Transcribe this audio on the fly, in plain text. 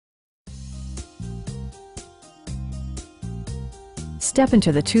Step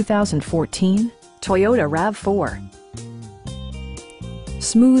into the 2014 Toyota RAV4.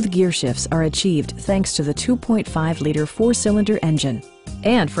 Smooth gear shifts are achieved thanks to the 2.5-liter four-cylinder engine.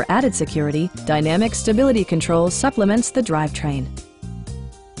 And for added security, dynamic stability control supplements the drivetrain.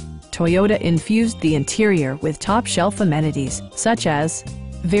 Toyota infused the interior with top-shelf amenities such as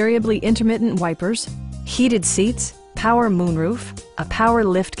variably intermittent wipers, heated seats, power moonroof, a power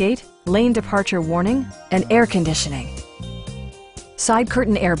liftgate, lane departure warning, and air conditioning. Side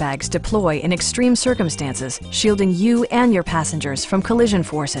curtain airbags deploy in extreme circumstances, shielding you and your passengers from collision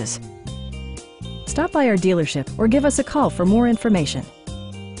forces. Stop by our dealership or give us a call for more information.